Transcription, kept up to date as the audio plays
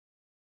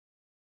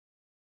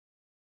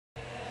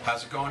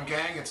How's it going,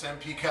 gang? It's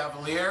MP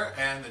Cavalier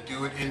and the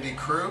DoItIndy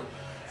crew.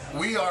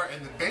 We are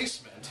in the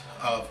basement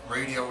of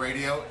Radio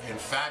in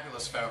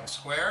fabulous Fountain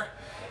Square.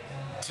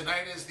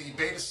 Tonight is the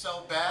Beta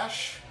Cell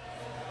Bash.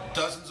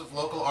 Dozens of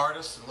local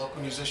artists and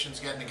local musicians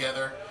getting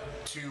together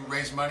to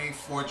raise money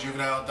for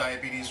Juvenile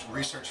Diabetes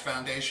Research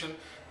Foundation.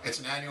 It's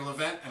an annual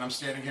event, and I'm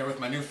standing here with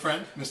my new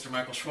friend, Mr.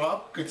 Michael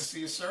Schwab. Good to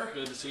see you, sir.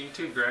 Good to see you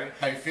too, Greg.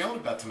 How you feeling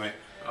about tonight?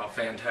 Oh,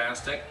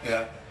 fantastic.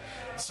 Yeah.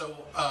 So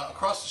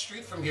across the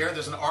street from here,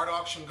 there's an art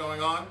auction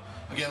going on.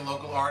 Again,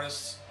 local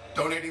artists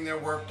donating their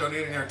work,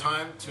 donating their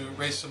time to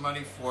raise some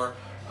money for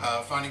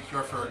finding a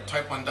cure for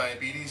type 1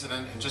 diabetes. And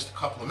then in just a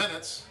couple of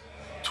minutes,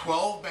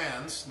 12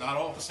 bands, not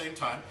all at the same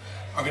time,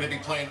 are going to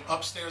be playing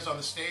upstairs on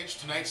the stage.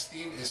 Tonight's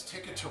theme is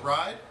Ticket to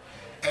Ride.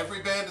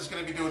 Every band is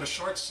going to be doing a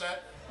short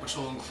set, which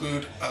will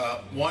include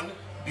one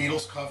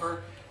Beatles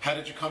cover. How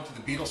did you come to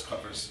the Beatles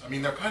covers? I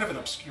mean, they're kind of an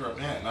obscure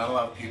band. Not a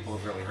lot of people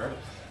have really heard of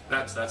them.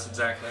 That's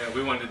exactly it.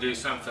 We wanted to do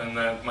something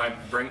that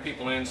might bring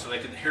people in so they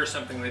could hear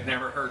something they'd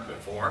never heard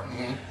before.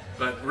 Mm-hmm.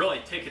 But really,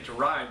 Ticket to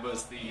Ride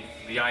was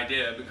the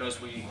idea,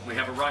 because we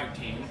have a ride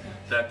team.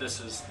 That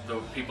this is the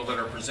people that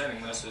are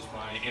presenting this is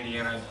my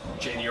Indiana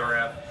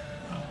JDRF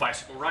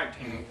bicycle ride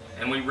team,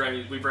 and we've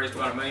raised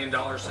about $1 million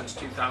since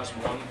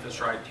 2001 with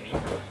this ride team,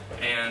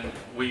 and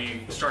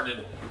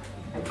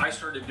I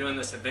started doing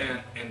this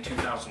event in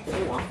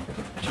 2004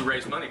 to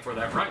raise money for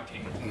that ride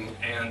team,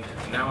 and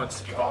now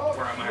it's evolved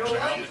where I'm actually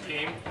on the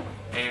team,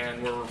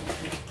 and we're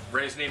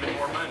raising even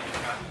more money.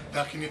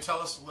 Now, can you tell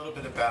us a little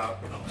bit about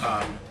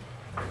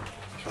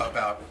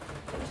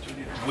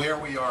where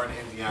we are in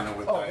Indiana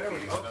with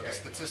diabetes? I know the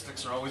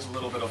statistics are always a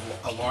little bit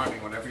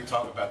alarming whenever you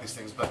talk about these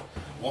things, but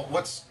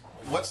what's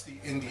the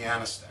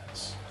Indiana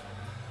status?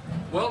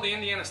 Well, the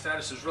Indiana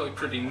status is really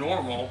pretty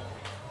normal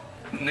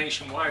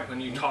nationwide when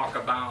you talk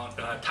about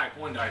type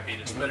 1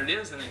 diabetes, but it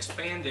is an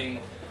expanding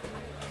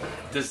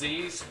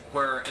disease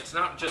where it's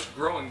not just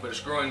growing, but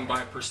it's growing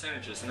by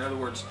percentages. In other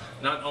words,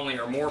 not only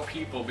are more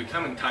people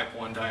becoming type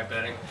 1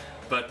 diabetic,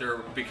 but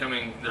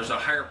there's a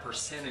higher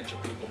percentage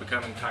of people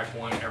becoming type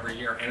 1 every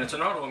year, and it's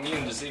an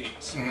autoimmune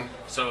disease.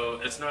 So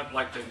it's not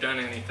like they've done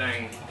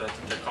anything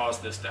that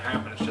caused this to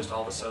happen. It's just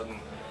all of a sudden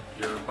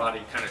your body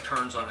kind of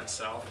turns on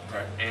itself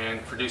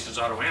and produces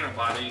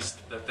autoantibodies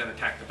that then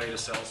attack the beta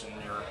cells in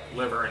your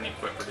liver, and you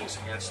quit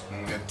producing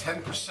insulin. And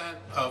 10%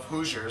 of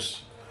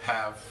Hoosiers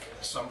have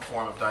some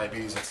form of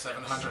diabetes. It's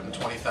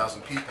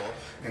 720,000 people,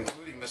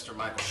 including Mr.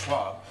 Michael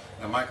Schwab.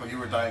 Now, Michael, you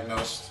were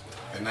diagnosed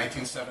in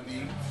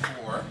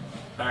 1974.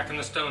 Back in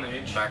the Stone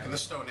Age. Back in the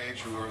Stone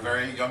Age. You were a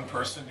very young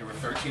person. You were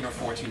 13 or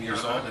 14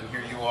 years old, and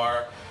here you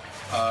are,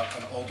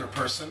 an older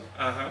person,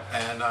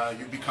 and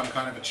you've become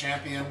kind of a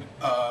champion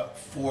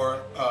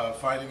for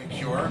finding a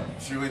cure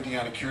through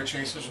Indiana Cure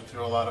Chasers and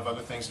through a lot of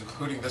other things,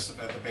 including this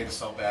event, the Beta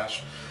Cell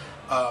Bash.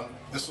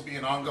 This will be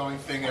an ongoing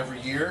thing every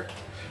year.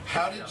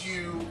 How did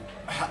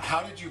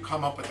you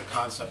come up with the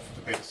concept for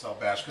the Beta Cell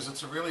Bash? Because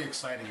it's a really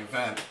exciting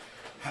event.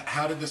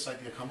 How did this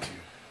idea come to you?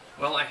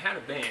 Well, I had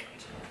a band.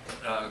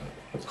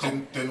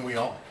 Didn't we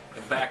all?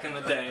 Back in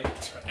the day,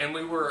 and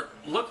we were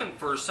looking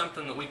for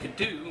something that we could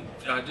do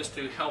just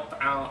to help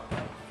out,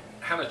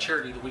 have a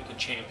charity that we could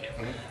champion.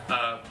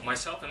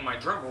 Myself and my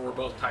drummer were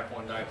both type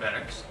 1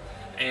 diabetics,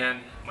 and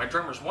my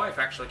drummer's wife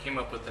actually came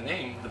up with the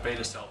name, the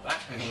Beta Cell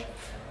Bash.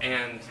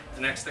 And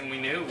the next thing we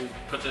knew, we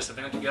put this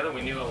event together.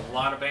 We knew a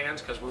lot of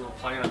bands because we were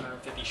playing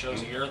 150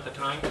 shows a year at the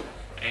time,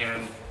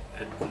 and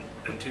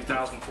in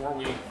 2004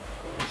 we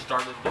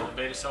started the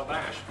Beta Cell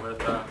Bash with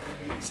the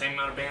same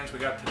amount of bands we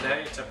got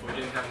today, except we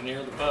didn't have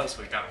near the buzz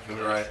we got for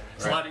this.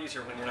 It's a lot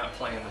easier when you're not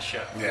playing the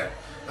show. Yeah.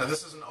 Now,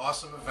 this is an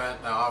awesome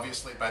event. Now,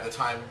 obviously, by the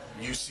time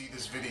you see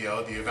this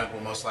video, the event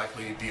will most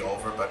likely be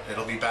over, but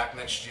it'll be back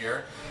next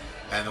year.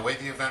 And the way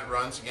the event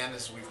runs, again,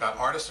 is we've got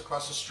artists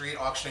across the street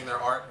auctioning their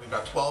art. We've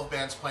got 12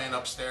 bands playing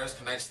upstairs.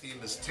 Tonight's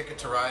theme is Ticket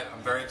to Ride.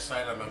 I'm very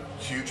excited. I'm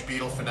a huge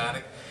Beatle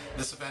fanatic.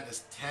 This event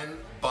is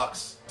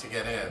 $10 to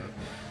get in.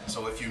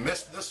 So if you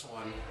missed this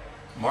one,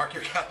 mark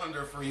your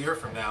calendar for a year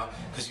from now,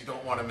 because you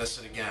don't want to miss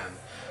it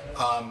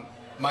again.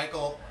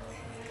 Michael,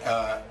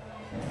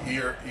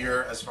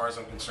 you're, as far as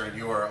I'm concerned,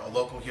 you are a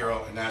local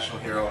hero, a national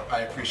hero.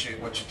 I appreciate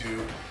what you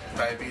do.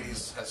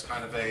 Diabetes has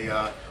kind of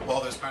a, well,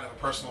 there's kind of a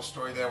personal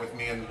story there with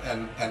me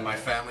and my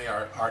family.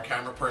 Our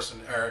camera person,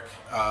 Eric,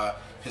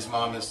 his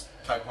mom is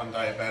type 1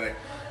 diabetic,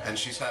 and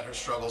she's had her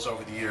struggles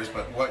over the years,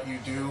 but what you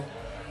do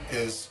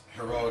is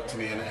heroic to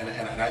me,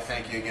 and I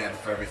thank you again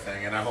for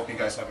everything, and I hope you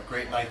guys have a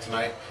great night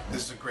tonight.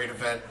 This is a great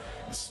event.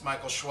 This is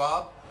Michael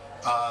Schwab.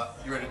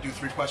 You ready to do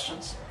 3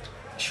 questions?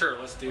 Sure,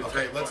 let's do 3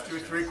 questions. Okay, let's do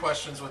 3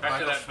 questions with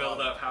Michael Schwab. After that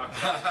build-up,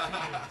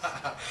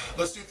 how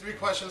Let's do 3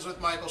 questions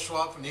with Michael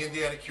Schwab from the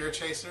Indiana Cure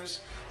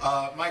Chasers.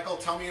 Michael,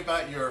 tell me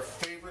about your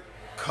favorite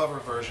cover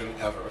version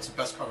ever. What's the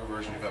best cover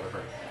version you've ever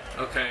heard?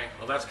 Okay,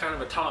 well, that's kind of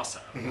a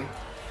toss-up.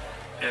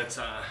 It's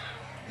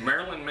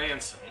Marilyn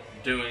Manson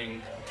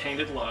doing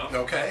Tainted Love.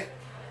 Okay.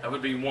 That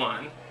would be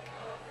one.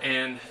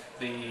 And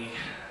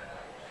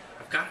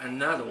I've got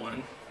another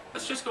one.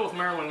 Let's just go with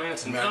Marilyn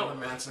Manson. Marilyn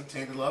Manson,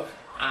 Tainted Love.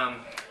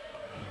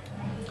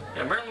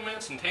 Yeah, Marilyn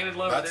Manson, Tainted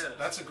Love.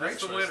 That's a great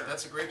choice.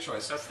 That's a great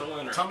choice. That's the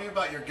winner. Tell me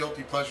about your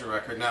guilty pleasure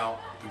record. Now,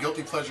 the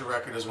guilty pleasure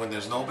record is when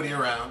there's nobody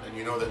around and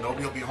you know that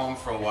nobody will be home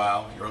for a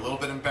while. You're a little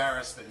bit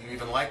embarrassed that you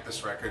even like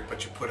this record,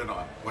 but you put it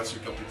on. What's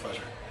your guilty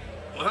pleasure?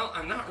 Well,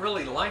 I'm not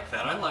really like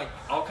that. I like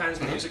all kinds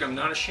of music. I'm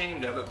not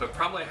ashamed of it, but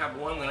probably have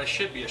one that I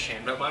should be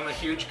ashamed of. I'm a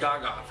huge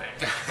Gaga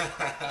fan.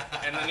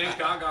 And the new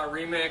Gaga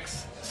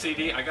remix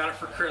CD, I got it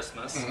for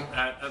Christmas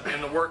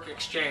in the work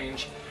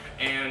exchange.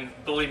 And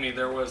believe me,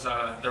 there was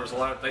a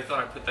lot. They thought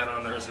I put that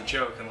on there as a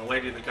joke, and the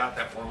lady that got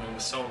that for me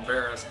was so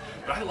embarrassed.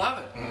 But I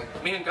love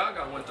it. Me and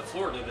Gaga went to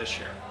Florida this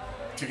year.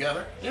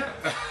 Together? Yeah.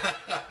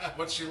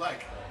 What's she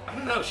like? I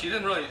don't know. She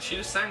didn't really. She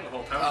just sang the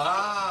whole time.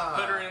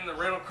 Put her in the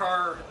rental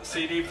car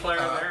CD player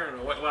there.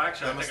 And, well,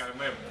 actually, I think I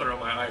may have put her on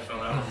my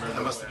iPhone. I don't remember.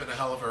 That must have been a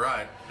hell of a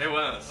ride. It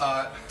was.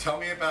 Tell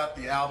me about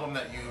the album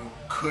that you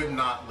could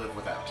not live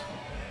without.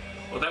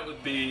 Well, that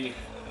would be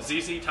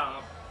ZZ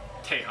Top.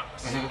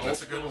 Tejas.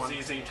 That's a good one.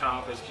 ZZ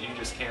Top is you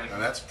just can't. And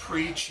that's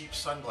pre-cheap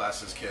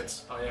sunglasses,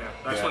 kids. Oh yeah,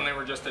 that's when they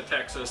were just a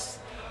Texas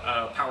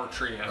power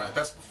trio. Right.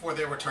 That's before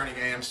they were turning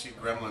AMC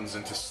Gremlins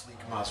into sleek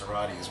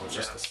Maseratis with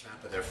just the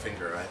snap of their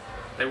finger, right?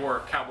 They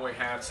wore cowboy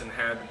hats and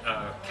had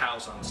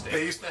cows on stage.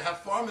 They used to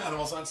have farm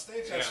animals on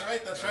stage. That's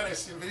right. That's right. I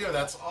see a video.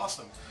 That's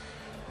awesome.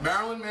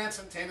 Marilyn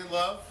Manson, Tainted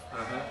Love,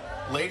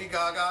 Lady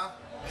Gaga,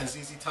 and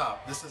ZZ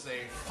Top. This is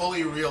a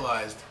fully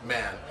realized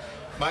man.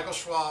 Michael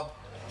Schwab,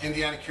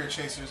 Indiana Cure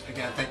Chasers,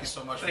 again, thank you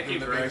so much for doing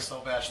the Vegas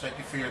Soul Bash. Thank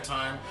you for your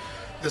time.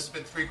 This has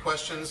been 3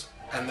 questions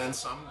and then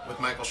some with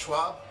Michael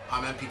Schwab.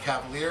 I'm MP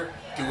Cavalier.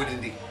 Do it,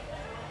 Indy.